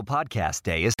Podcast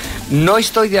Day is... No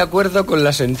estoy de acuerdo con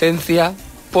la sentencia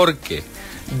porque,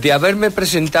 de haberme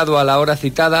presentado a la hora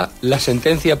citada, la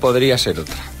sentencia podría ser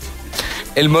otra.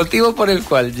 El motivo por el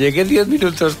cual llegué 10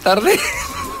 minutos tarde...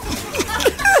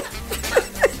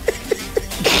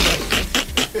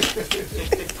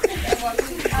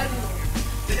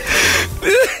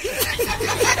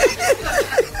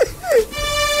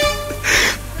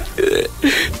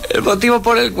 El motivo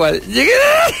por el cual llegué...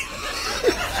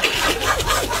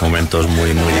 Momentos muy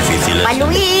difíciles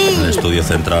en el estudio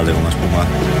central de Goma Espuma.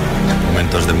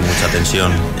 Momentos de mucha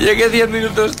tensión. Llegué 10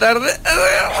 minutos tarde.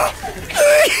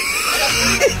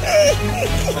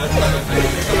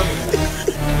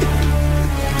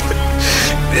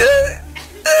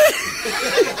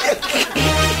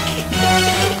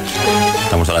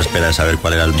 Estamos a la espera de saber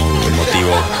cuál era el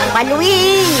motivo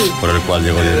por el cual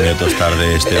llegó 10 minutos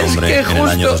tarde este hombre en el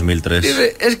año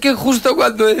 2003. Es que justo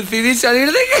cuando decidí salir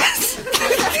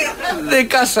de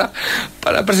casa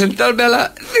para presentarme a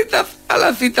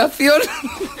la citación,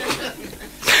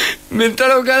 me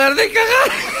entraron ganas de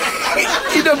cagar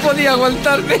y no podía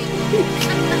aguantarme.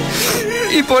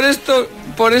 Y por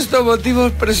estos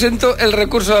motivos presento el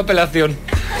recurso de apelación.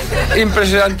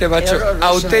 Impresionante, macho.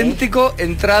 Auténtico,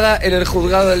 entrada en el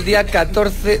juzgado del día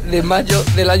 14 de mayo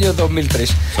del año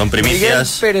 2003. Son primicias. Miguel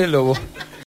Pérez Lobo.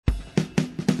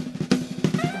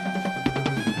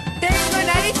 Tengo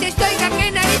narices, oiga,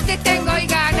 ¿qué narices tengo?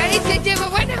 Oiga, narices llevo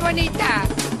buenas, bonitas.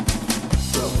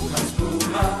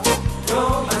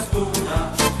 Goma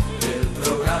espuma, el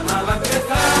programa va a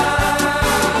empezar.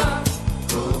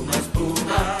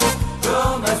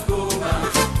 Goma espuma,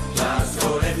 las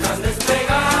orejas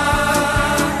despegar.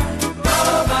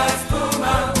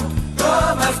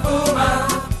 Goma espuma.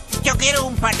 Yo quiero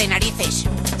un par de narices.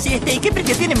 Sí, ¿y qué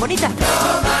precio tienen, bonita?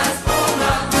 Goma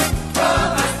espuma.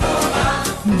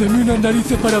 Dame unas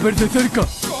narices para ver de cerca.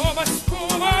 Goma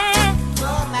espuma,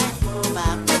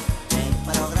 el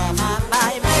programa va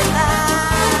a empezar.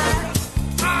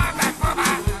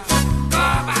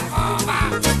 Goma espuma,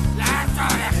 las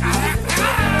orejas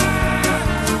despegar.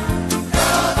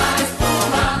 Goma espuma.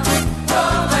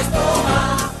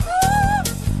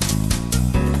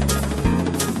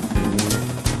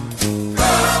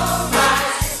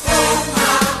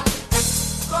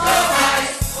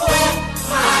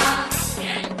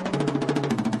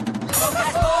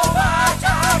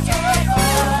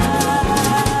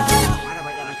 Ahora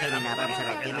voy a terminar, vamos a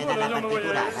ver, ¿quién me da la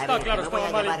partitura? Está claro, estaba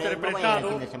mal interpretado.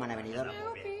 El fin de semana venidor.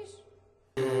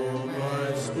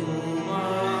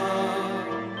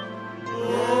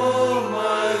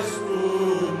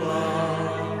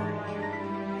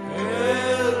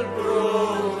 El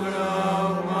programa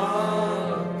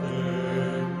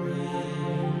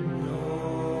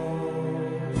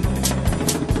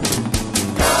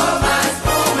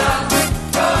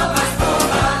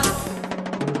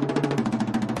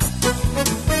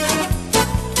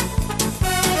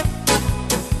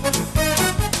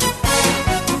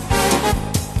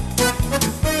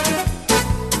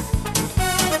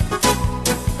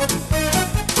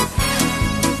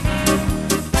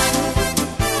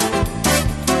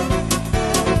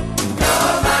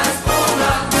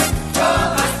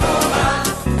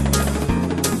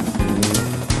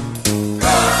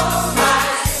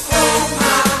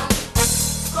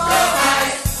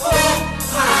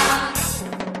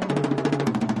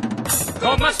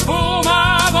Goma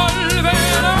Espuma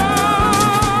volverá.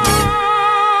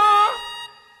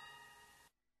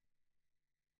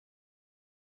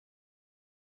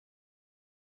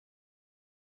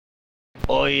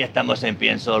 Hoy estamos en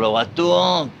Pienso, luego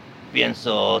actúo,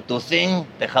 pienso tu zinc,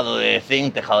 tejado de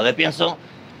zinc, tejado de pienso,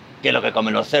 que es lo que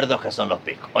comen los cerdos, que son los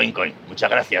picos. Oink, oink. Muchas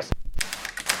gracias.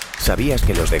 ¿Sabías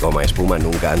que los de Goma Espuma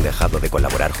nunca han dejado de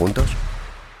colaborar juntos?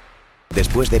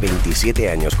 Después de 27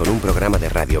 años con un programa de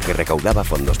radio que recaudaba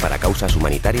fondos para causas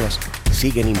humanitarias,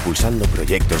 siguen impulsando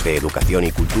proyectos de educación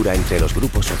y cultura entre los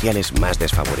grupos sociales más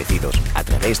desfavorecidos a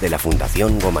través de la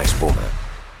Fundación Goma Espuma.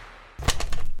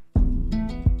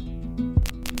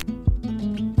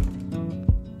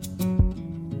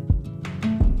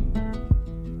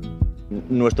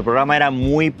 Nuestro programa era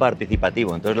muy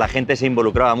participativo, entonces la gente se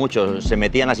involucraba mucho, se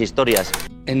metía en las historias.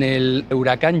 En el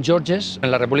huracán Georges,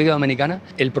 en la República Dominicana,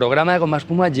 el programa de Goma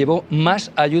Espuma llevó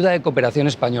más ayuda de cooperación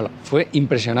española. Fue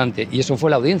impresionante y eso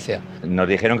fue la audiencia. Nos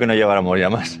dijeron que no lleváramos ya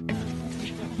más.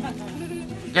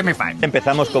 ¿Qué me pasa?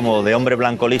 Empezamos como de hombre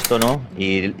blanco listo, ¿no?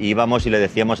 Y íbamos y le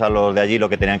decíamos a los de allí lo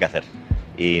que tenían que hacer.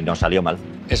 Y nos salió mal.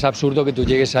 Es absurdo que tú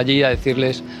llegues allí a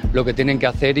decirles lo que tienen que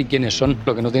hacer y quiénes son.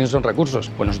 Lo que no tienen son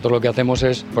recursos. Pues nosotros lo que hacemos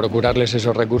es procurarles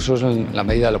esos recursos en la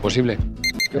medida de lo posible.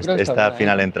 Esta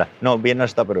final entra. No, bien no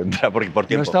está, pero entra por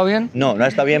tiempo. ¿No ha estado bien? No, no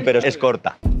está bien, pero es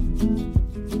corta.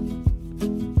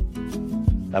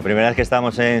 La primera vez que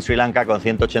estábamos en Sri Lanka con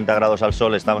 180 grados al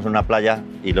sol, estábamos en una playa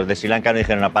y los de Sri Lanka nos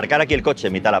dijeron aparcar aquí el coche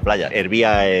en mitad de la playa.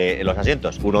 Hervía los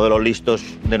asientos. Uno de los listos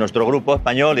de nuestro grupo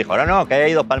español dijo, no, que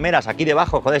hay 2 palmeras aquí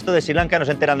debajo. Joder, esto de Sri Lanka no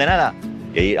se enteran de nada.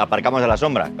 Y ahí aparcamos a la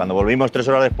sombra. Cuando volvimos 3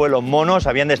 horas después, los monos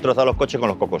habían destrozado los coches con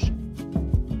los cocos.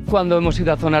 Cuando hemos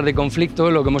ido a zonas de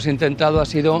conflicto, lo que hemos intentado ha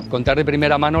sido contar de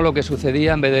primera mano lo que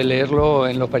sucedía en vez de leerlo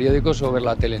en los periódicos o ver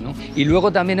la tele, ¿no? Y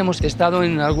luego también hemos estado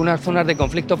en algunas zonas de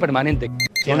conflicto permanente.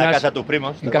 En la casa de tus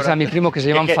primos. En casa de mis primos que se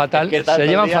llevan fatal. Se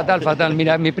llevan fatal.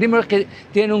 Mira, mis primos es que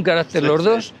tienen un carácter los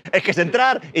dos. Es que es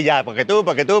entrar y ya, porque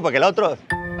el otro.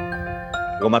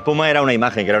 Goma Espuma era una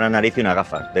imagen, que era una nariz y unas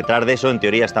gafas. Detrás de eso, en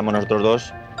teoría, estamos nosotros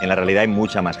dos. En la realidad hay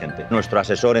mucha más gente. Nuestro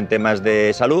asesor en temas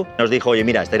de salud nos dijo, oye,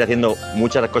 mira, estáis haciendo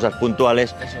muchas cosas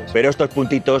puntuales, pero estos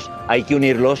puntitos hay que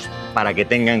unirlos para que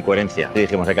tengan coherencia. Y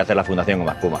dijimos, hay que hacer la Fundación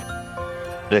Goma Espuma.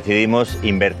 Decidimos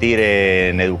invertir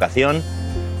en educación,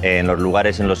 en los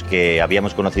lugares en los que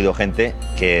habíamos conocido gente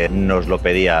que nos lo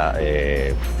pedía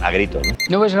a gritos, ¿no?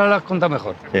 No, pues ahora lo has contado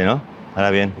mejor. Sí, ¿no? Ahora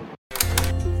bien.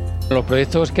 Los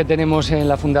proyectos que tenemos en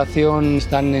la Fundación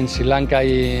están en Sri Lanka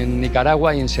y en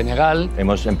Nicaragua y en Senegal.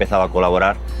 Hemos empezado a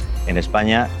colaborar en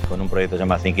España con un proyecto que se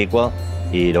llama Think Equal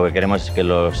y lo que queremos es que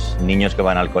los niños que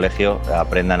van al colegio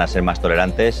aprendan a ser más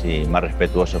tolerantes y más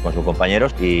respetuosos con sus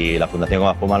compañeros y la Fundación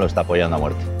Goma Espuma lo está apoyando a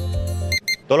muerte.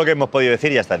 Todo lo que hemos podido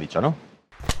decir ya está dicho, ¿no?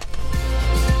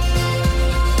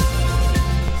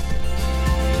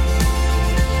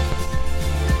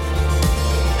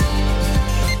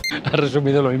 Has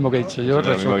resumido lo mismo que he dicho yo,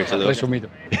 resumido.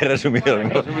 He resumido lo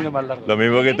mismo. Resumido más largo. Lo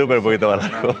mismo que tú, pero un poquito más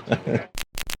largo.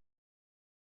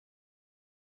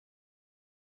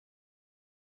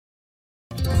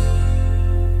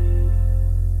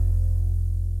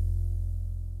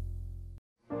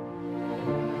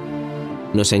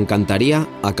 Nos encantaría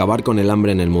acabar con el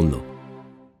hambre en el mundo.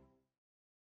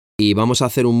 Y vamos a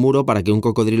hacer un muro para que un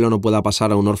cocodrilo no pueda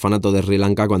pasar a un orfanato de Sri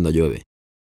Lanka cuando llueve.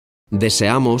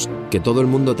 Deseamos que todo el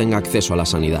mundo tenga acceso a la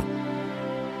sanidad.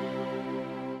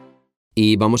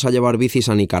 Y vamos a llevar bicis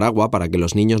a Nicaragua para que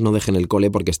los niños no dejen el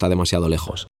cole porque está demasiado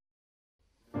lejos.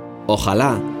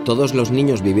 Ojalá todos los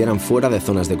niños vivieran fuera de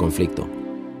zonas de conflicto.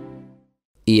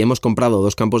 Y hemos comprado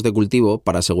 2 campos de cultivo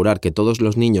para asegurar que todos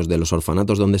los niños de los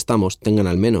orfanatos donde estamos tengan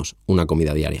al menos una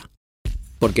comida diaria.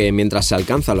 Porque mientras se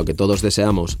alcanza lo que todos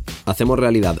deseamos, hacemos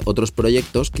realidad otros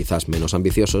proyectos, quizás menos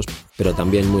ambiciosos, pero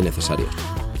también muy necesarios.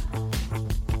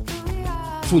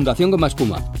 Fundación Goma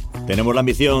Espuma. Tenemos la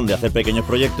ambición de hacer pequeños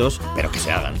proyectos, pero que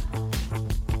se hagan.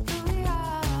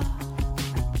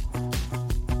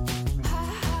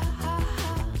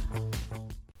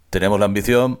 Tenemos la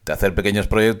ambición de hacer pequeños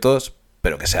proyectos,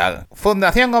 pero que se hagan.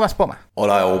 Fundación Goma Espuma.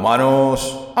 Hola,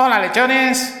 humanos. Hola,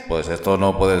 lechones. Pues esto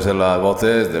no pueden ser las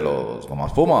voces de los Goma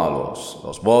Espuma,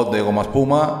 los bots de Goma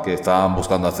Espuma que están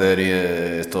buscando hacer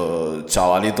estos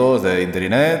chavalitos de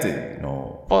internet y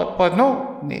no... Pues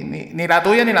no, ni la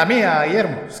tuya ni la mía,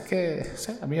 Guillermo. Es que, o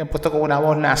sea, a mí me han puesto como una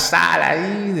voz nasal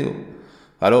ahí, digo.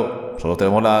 Claro, solo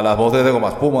tenemos las voces de Goma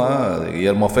Espuma, de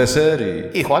Guillermo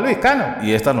Fesser y Juan Luis Cano.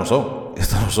 Y estas no son.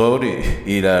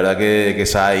 Y la verdad que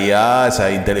esa IA, esa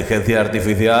inteligencia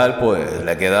artificial, pues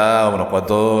le queda unos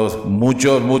cuantos,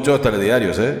 muchos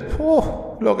telediarios, ¿eh?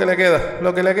 Lo que le queda.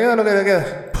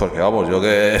 Porque vamos, yo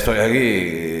que estoy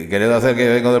aquí queriendo hacer que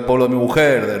vengo del pueblo de mi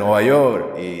mujer, de Nueva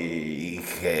York, y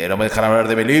que no me dejan hablar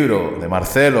de mi libro, de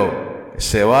Marcelo,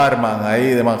 ese barman ahí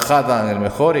de Manhattan, el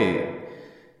mejor,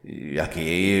 y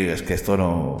aquí es que esto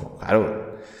no...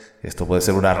 Claro, esto puede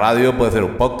ser una radio, puede ser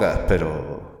un podcast,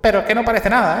 pero que no parece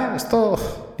nada, ¿eh?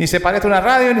 Esto ni se parece a una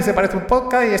radio, ni se parece a un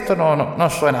podcast, y esto no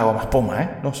suena a Goma Espuma, ¿eh?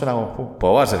 No suena a Goma Espuma.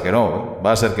 Pues va a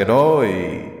ser que no,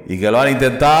 y que lo han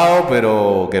intentado,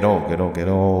 pero que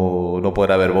no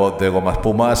puede haber voz de Goma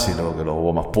Espuma, sino que los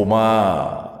Goma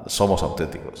Espuma somos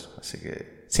auténticos, así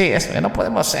que... Sí, eso, que no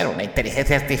podemos ser una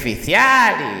inteligencia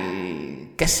artificial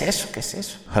y... ¿Qué es eso?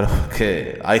 Claro,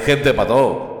 que hay gente para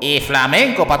todo. Y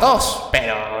flamenco para todos,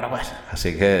 pero no puede ser.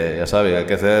 Así que, ya sabes, hay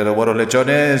que hacer buenos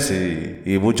lechones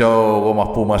y mucho Goma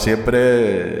Espuma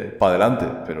siempre para adelante.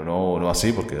 Pero no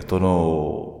así, porque esto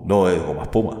no es Goma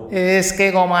Espuma. Es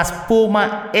que Goma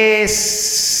Espuma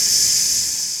es...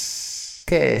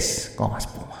 ¿Qué es Goma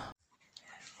Espuma?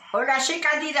 Hola, soy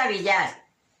Cándida Villar.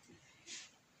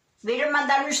 Quiero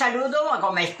mandar un saludo a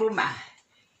Goma Espuma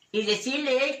y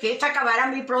decirle que esto acabará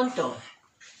muy pronto.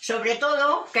 Sobre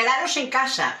todo, quedaros en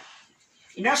casa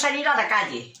y no salir a la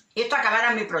calle. Esto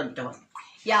acabará muy pronto.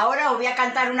 Y ahora os voy a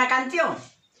cantar una canción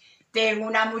Tengo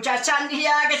una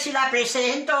muchachandía que si la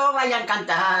presento vaya a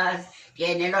encantar.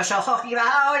 Tiene los ojos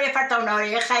gibados, le falta una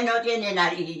oreja y no tiene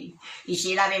nariz. Y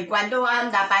si la ven cuando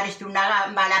anda, parece una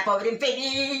gamba, la pobre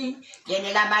infeliz.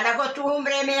 Tiene la mala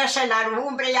costumbre de mirarse en la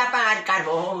lumbre y apagar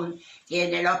carbón.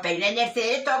 Tiene los peines en el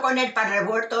cesto con el pan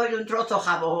revuelto y un trozo de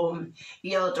jabón.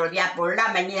 Y otro día por la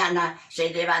mañana se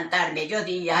levanta al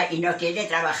mediodía y no quiere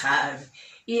trabajar.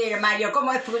 Y el Mario,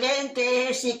 como es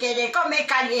prudente, si quiere comer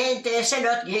caliente, se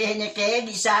lo tiene que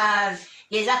guisar.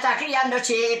 Y ella está criando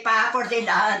chepa por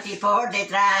delante y por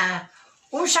detrás.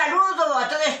 Un saludo a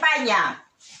toda España.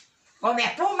 Come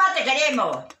espuma, te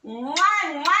queremos. ¡Mua,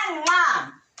 mua,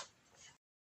 mua!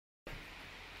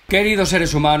 Queridos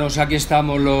seres humanos, aquí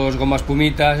estamos los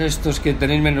gomaspumitas, estos que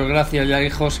tenéis menos gracia ya,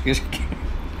 hijos, que es que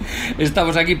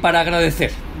estamos aquí para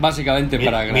agradecer, básicamente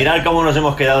para agradecer. Mirad cómo nos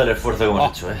hemos quedado el esfuerzo que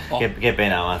hemos hecho, ¿eh? Qué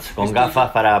pena, macho. Con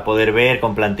gafas para poder ver,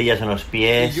 con plantillas en los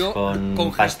pies,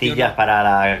 con pastillas para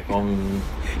la...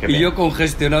 Y yo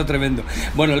congestionado tremendo.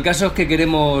 Bueno, el caso es que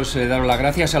queremos daros las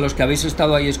gracias a los que habéis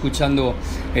estado ahí escuchando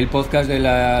el podcast de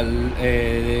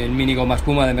del mini goma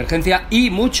espuma de emergencia y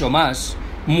mucho más,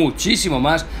 muchísimo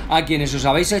más, a quienes os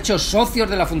habéis hecho socios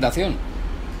de la fundación.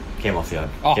 Qué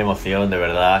emoción, de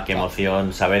verdad, qué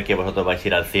emoción saber que vosotros vais a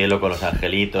ir al cielo con los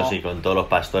angelitos y con todos los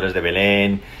pastores de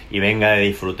Belén y venga de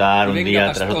disfrutar un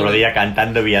día tras otro día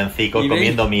cantando villancicos,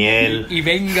 comiendo miel. Y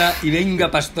venga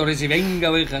pastores, y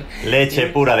venga ovejas. Leche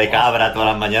pura de cabra todas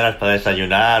las mañanas para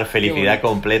desayunar, felicidad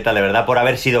completa, de verdad, por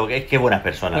haber sido, qué buenas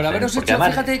personas. Por haberos hecho, además,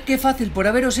 fíjate qué fácil, por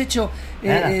haberos hecho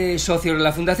socios de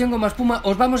la Fundación Goma Espuma,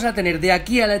 os vamos a tener de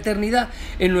aquí a la eternidad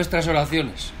en nuestras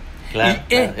oraciones. Claro,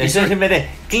 eso es simplemente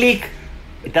clic,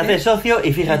 te haces socio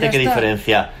y fíjate qué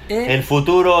diferencia. El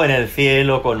futuro en el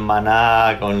cielo con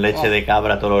maná, con leche de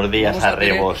cabra todos los días a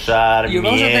rebosar,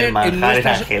 miel, manjares,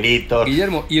 angelitos.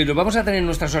 Guillermo, y nos vamos a tener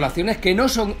nuestras oraciones que no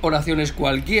son oraciones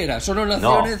cualquiera, son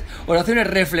oraciones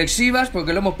reflexivas,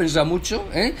 porque lo hemos pensado mucho,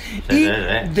 y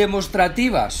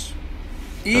demostrativas.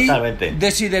 Y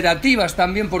desiderativas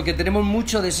también, porque tenemos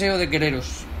mucho deseo de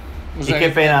quereros. O sea, y qué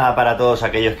pena para todos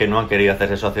aquellos que no han querido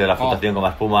hacerse socio de la Fundación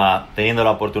Goma Espuma, teniendo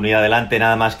la oportunidad delante,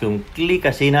 nada más que un clic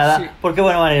así, nada, porque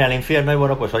bueno, van a ir al infierno y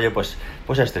bueno, pues oye, pues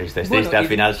es triste, al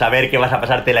final saber que vas a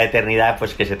pasarte la eternidad,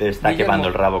 pues que se te está quemando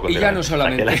el rabo con y ya no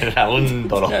solamente un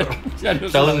dolor,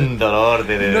 un dolor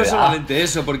no solamente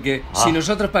eso, porque si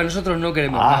para nosotros no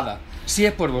queremos nada, si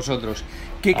es por vosotros,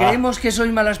 que creemos que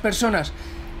sois malas personas.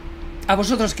 A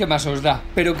vosotros qué más os da,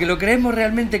 pero que lo creemos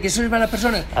realmente que sois malas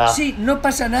personas. Sí, no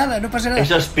pasa nada.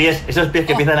 Esos pies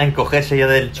que empiezan a encogerse ya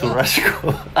del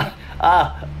churrasco.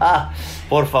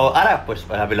 Por favor. Ahora, pues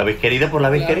lo habéis querido, pues lo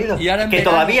habéis querido. Y ahora que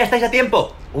verano, todavía estáis a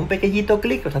tiempo. Un pequeñito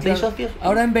clic, os hacéis socios.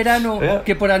 Ahora en verano,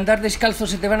 que por andar descalzo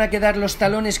se te van a quedar los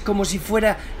talones como si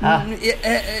fuera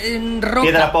en roca.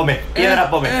 Piedra pome.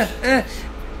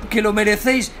 Que lo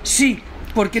merecéis, sí.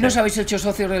 Porque no os habéis hecho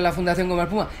socios de la Fundación Goma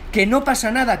Espuma, que no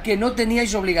pasa nada, que no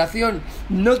teníais obligación,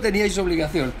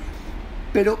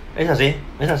 pero es así.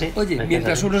 Oye,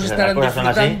 mientras unos estarán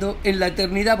disfrutando en la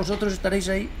eternidad, vosotros estaréis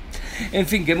ahí. En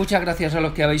fin, que muchas gracias a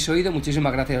los que habéis oído,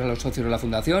 muchísimas gracias a los socios de la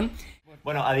Fundación.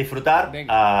 Bueno, a disfrutar.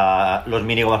 Los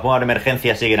mini Goma Espuma de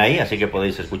emergencia siguen ahí, así que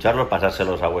podéis escucharlos,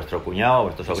 pasárselos a vuestro cuñado, a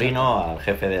vuestro sobrino, al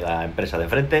jefe de la empresa de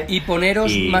enfrente. Y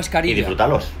poneros mascarilla. Y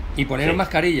disfrutarlos. Y poneros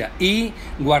mascarilla. Y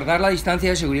guardar la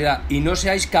distancia de seguridad. Y no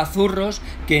seáis cazurros,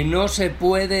 que no se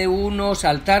puede uno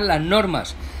saltar las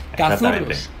normas.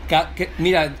 Cazurros.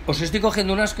 Mira, os estoy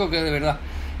cogiendo un asco que de verdad...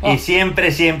 Y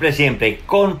siempre,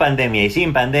 con pandemia y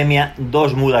sin pandemia,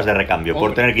 2 mudas de recambio,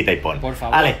 por tener quita y pon. Por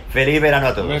favor. Vale, feliz verano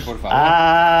a todos. Por favor.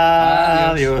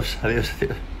 Adiós.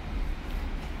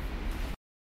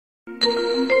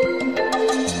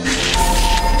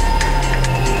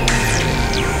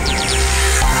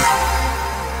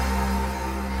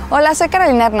 Hola, soy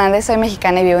Carolina Hernández, soy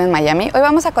mexicana y vivo en Miami. Hoy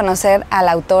vamos a conocer al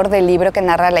autor del libro que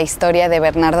narra la historia de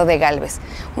Bernardo de Gálvez,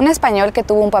 un español que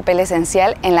tuvo un papel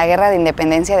esencial en la Guerra de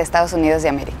Independencia de Estados Unidos de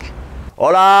América.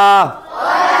 ¡Hola!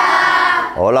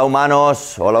 Hola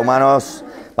humanos.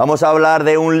 Vamos a hablar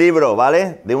de un libro,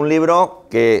 ¿vale? De un libro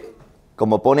que,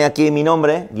 como pone aquí mi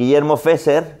nombre, Guillermo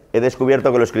Fesser, he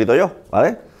descubierto que lo he escrito yo,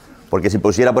 ¿vale? Porque si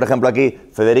pusiera, por ejemplo, aquí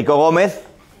Federico Gómez,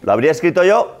 ¿lo habría escrito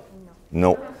yo?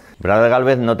 No. Bernardo de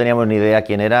Gálvez no teníamos ni idea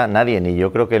quién era nadie, ni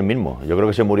yo creo que él mismo. Yo creo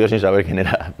que se murió sin saber quién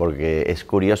era, porque es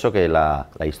curioso que la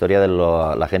historia de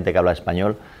la gente que habla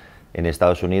español en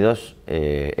Estados Unidos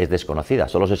es desconocida.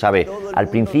 Solo se sabe al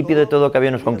principio de todo que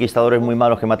había unos conquistadores muy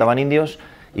malos que mataban indios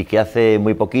y que hace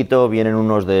muy poquito vienen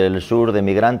unos del sur de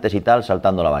migrantes y tal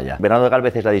saltando la valla. Bernardo de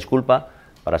Gálvez es la disculpa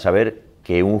para saber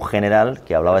que un general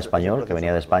que hablaba español, que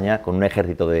venía de España, con un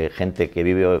ejército de gente que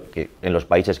vive en los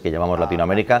países que llamamos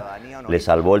Latinoamérica, le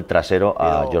salvó el trasero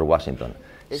a George Washington.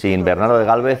 Sin Bernardo de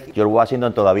Gálvez, George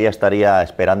Washington todavía estaría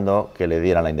esperando que le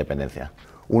dieran la independencia.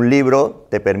 Un libro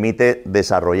te permite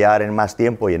desarrollar en más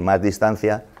tiempo y en más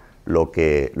distancia lo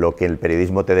que el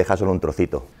periodismo te deja solo un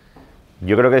trocito.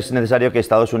 Yo creo que es necesario que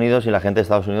Estados Unidos y la gente de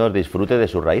Estados Unidos disfrute de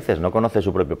sus raíces, no conoce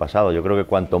su propio pasado. Yo creo que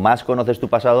cuanto más conoces tu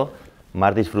pasado,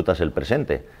 más disfrutas el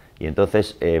presente. Y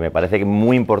entonces me parece que es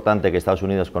muy importante que Estados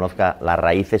Unidos conozca las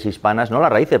raíces hispanas, no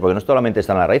las raíces, porque no solamente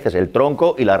están las raíces, el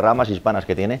tronco y las ramas hispanas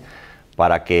que tiene,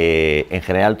 para que en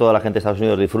general toda la gente de Estados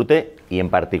Unidos disfrute, y en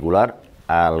particular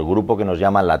al grupo que nos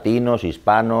llaman latinos,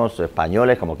 hispanos,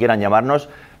 españoles, como quieran llamarnos,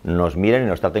 nos miren y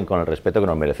nos traten con el respeto que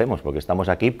nos merecemos, porque estamos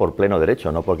aquí por pleno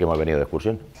derecho, no porque hemos venido de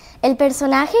excursión. El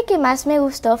personaje que más me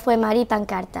gustó fue Mari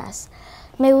Pancartas.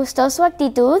 Me gustó su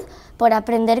actitud por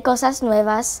aprender cosas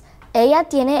nuevas. Ella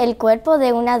tiene el cuerpo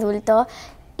de un adulto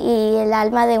y el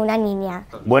alma de una niña.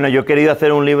 Bueno, yo he querido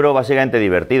hacer un libro básicamente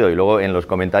divertido, y luego en los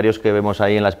comentarios que vemos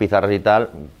ahí en las pizarras y tal,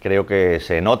 creo que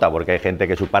se nota, porque hay gente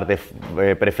que su parte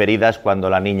preferida es cuando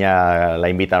la niña la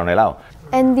invita a un helado.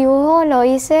 El dibujo lo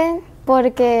hice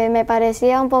porque me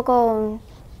parecía un poco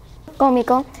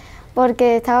cómico,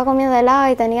 porque estaba comiendo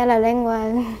helado y tenía la lengua.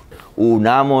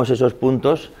 Unamos esos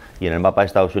puntos y en el mapa de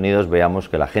Estados Unidos veamos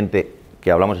que la gente que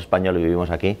hablamos español y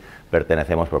vivimos aquí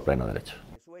pertenecemos por pleno derecho.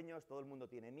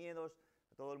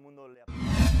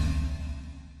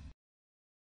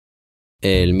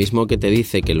 El mismo que te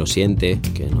dice que lo siente,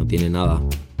 que no tiene nada,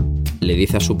 le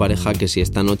dice a su pareja que si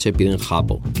esta noche piden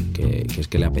japo, que es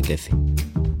que le apetece.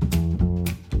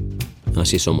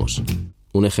 Así somos,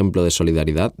 un ejemplo de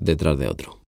solidaridad detrás de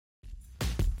otro.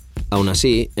 Aún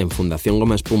así, en Fundación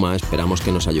Goma Espuma esperamos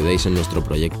que nos ayudéis en nuestro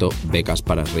proyecto Becas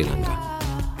para Sri Lanka.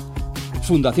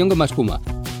 Fundación Goma Espuma.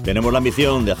 Tenemos la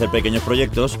ambición de hacer pequeños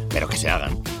proyectos, pero que se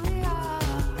hagan.